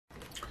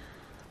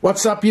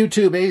What's up,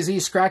 YouTube?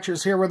 AZ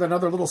Scratchers here with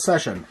another little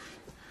session.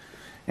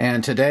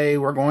 And today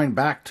we're going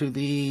back to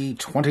the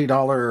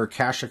 $20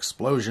 Cash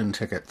Explosion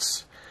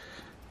tickets.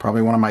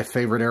 Probably one of my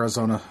favorite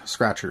Arizona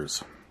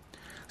Scratchers.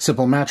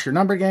 Simple match your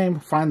number game.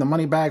 Find the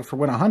money bag for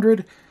win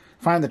 100.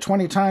 Find the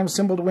 20 times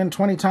symbol to win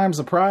 20 times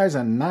the prize.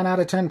 And 9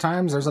 out of 10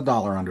 times there's a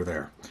dollar under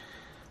there.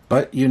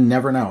 But you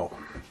never know.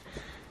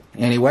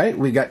 Anyway,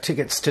 we got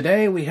tickets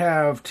today. We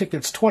have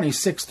tickets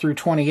 26 through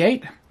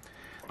 28.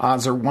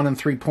 Odds are 1 in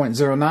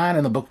 3.09,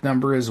 and the book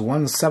number is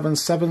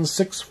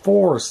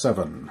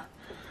 177647.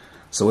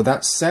 So with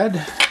that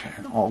said,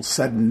 all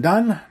said and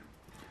done,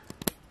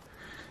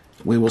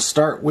 we will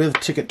start with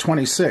ticket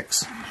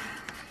 26.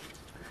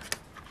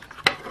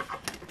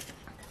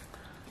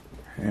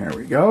 There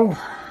we go.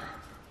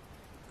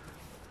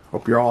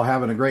 Hope you're all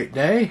having a great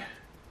day.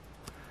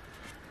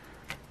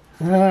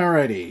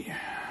 Alrighty.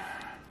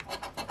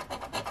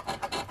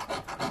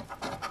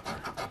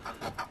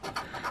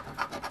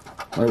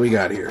 What do we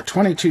got here?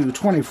 22,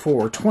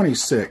 24,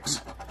 26,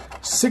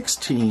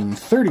 16,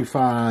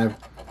 35,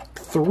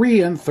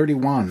 3, and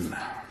 31.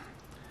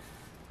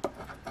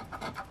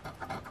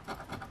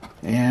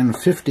 And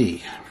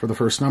 50 for the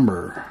first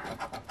number.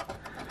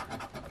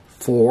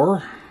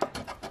 4,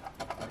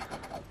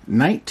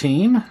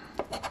 19,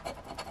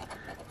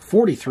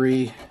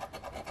 43,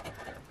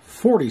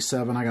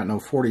 47. I got no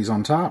 40s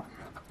on top.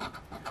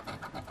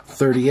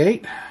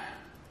 38,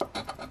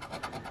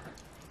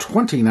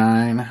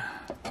 29,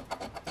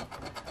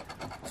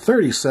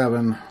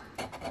 37,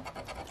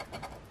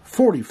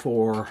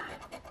 44,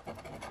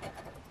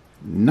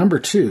 number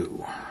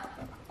 2,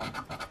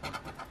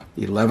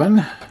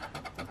 11,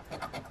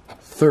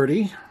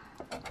 30,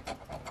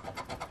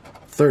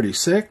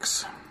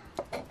 36,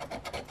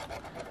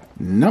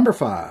 number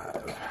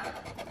 5,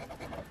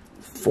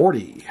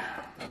 40,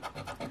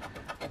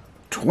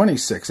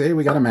 26, hey,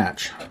 we got a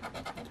match,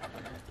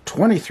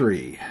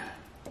 23,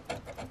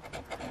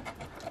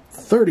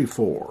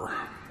 34,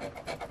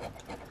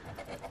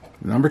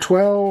 number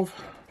 12,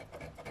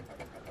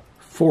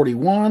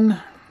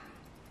 41,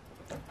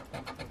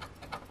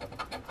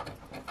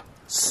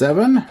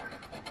 7,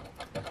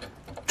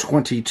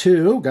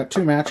 22, got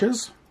 2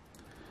 matches.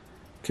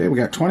 Okay, we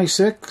got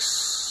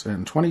 26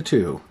 and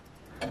 22.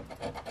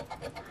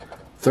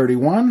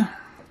 31,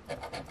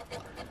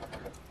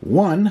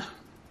 1,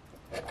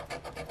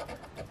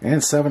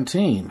 and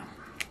 17.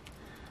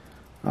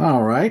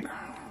 All right,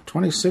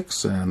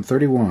 26 and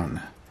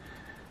 31.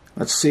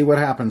 Let's see what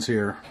happens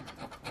here.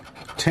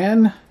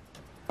 10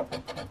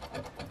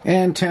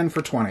 and 10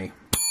 for 20.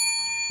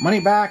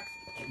 Money back,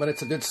 but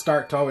it's a good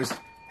start to always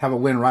have a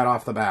win right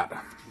off the bat,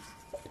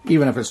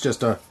 even if it's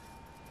just a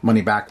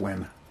money back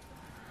win.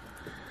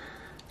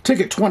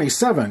 Ticket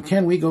 27,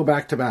 can we go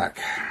back to back?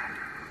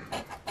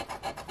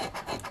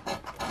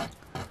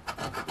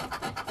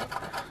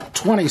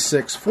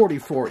 26,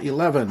 44,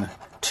 11,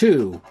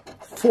 2,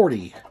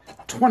 40,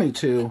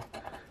 22,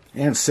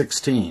 and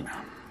 16.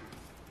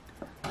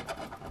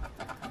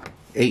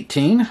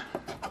 18,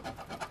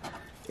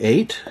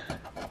 8,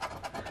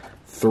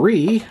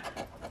 3,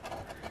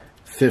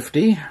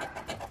 50,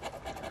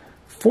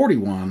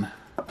 41,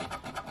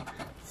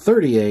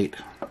 38,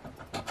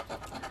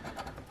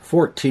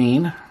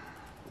 14,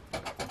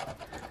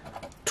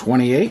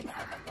 28,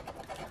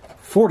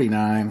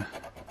 49,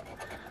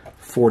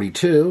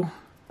 42,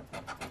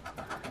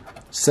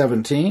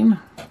 17,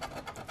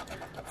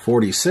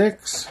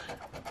 46,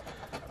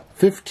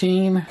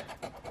 15,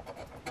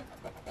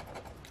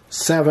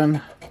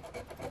 7,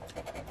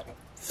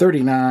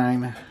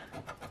 39,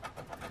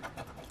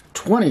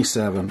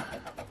 27,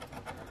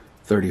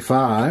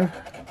 35,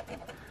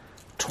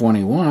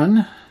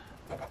 21,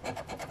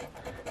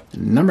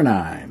 number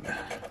 9,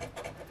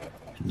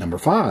 number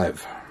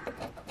 5,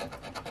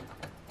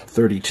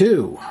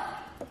 32,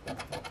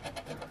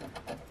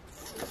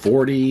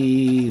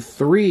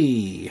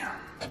 43,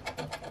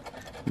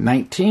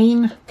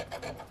 19,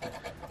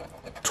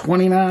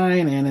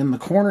 29, and in the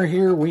corner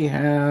here we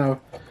have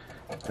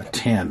a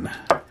 10.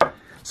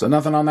 So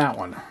nothing on that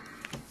one.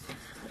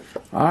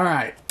 All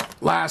right,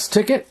 last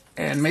ticket,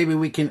 and maybe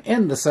we can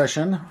end the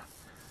session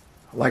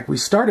like we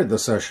started the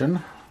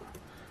session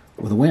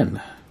with a win.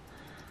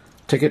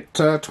 Ticket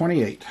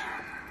 28.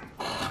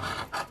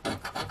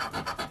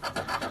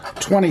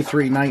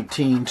 23,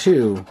 19,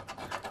 2,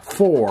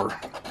 4,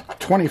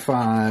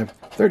 25,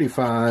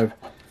 35,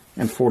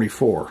 and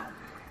 44.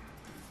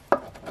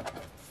 All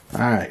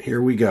right,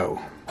 here we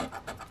go.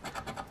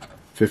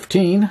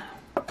 15,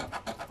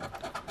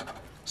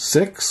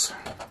 6,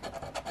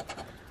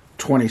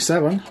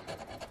 27,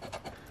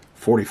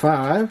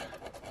 45,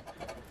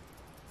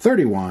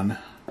 31,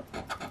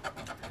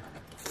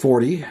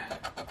 40,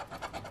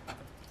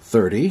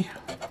 30,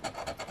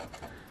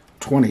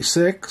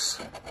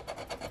 26,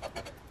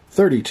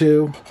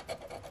 32,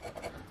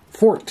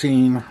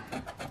 14,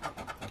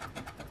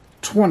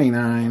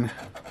 29,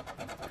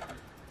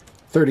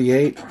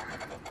 38,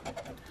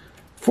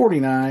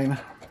 49,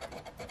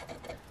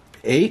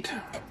 8,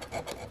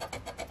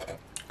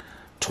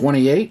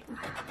 28,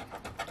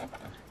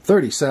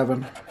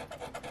 37,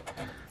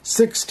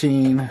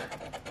 16,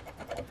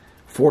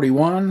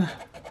 41,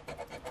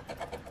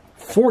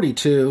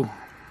 42,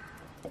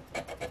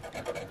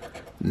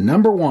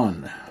 number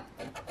 1,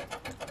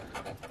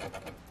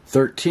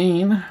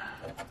 13,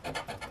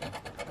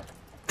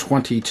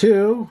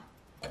 22,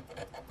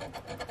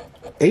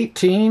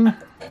 18,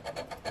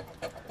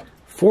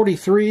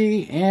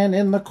 43, and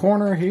in the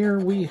corner here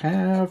we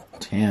have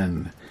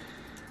 10.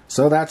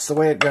 So that's the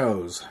way it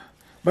goes.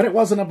 But it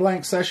wasn't a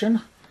blank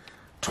session.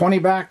 20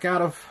 back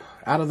out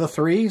of the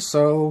 3,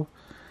 so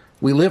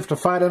we live to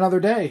fight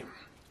another day.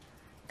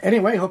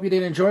 Anyway, hope you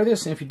did enjoy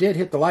this. And if you did,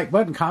 hit the like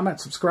button,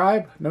 comment,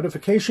 subscribe,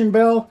 notification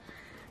bell,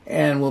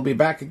 and we'll be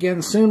back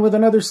again soon with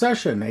another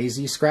session. AZ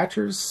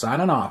Scratchers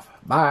signing off.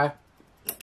 Bye.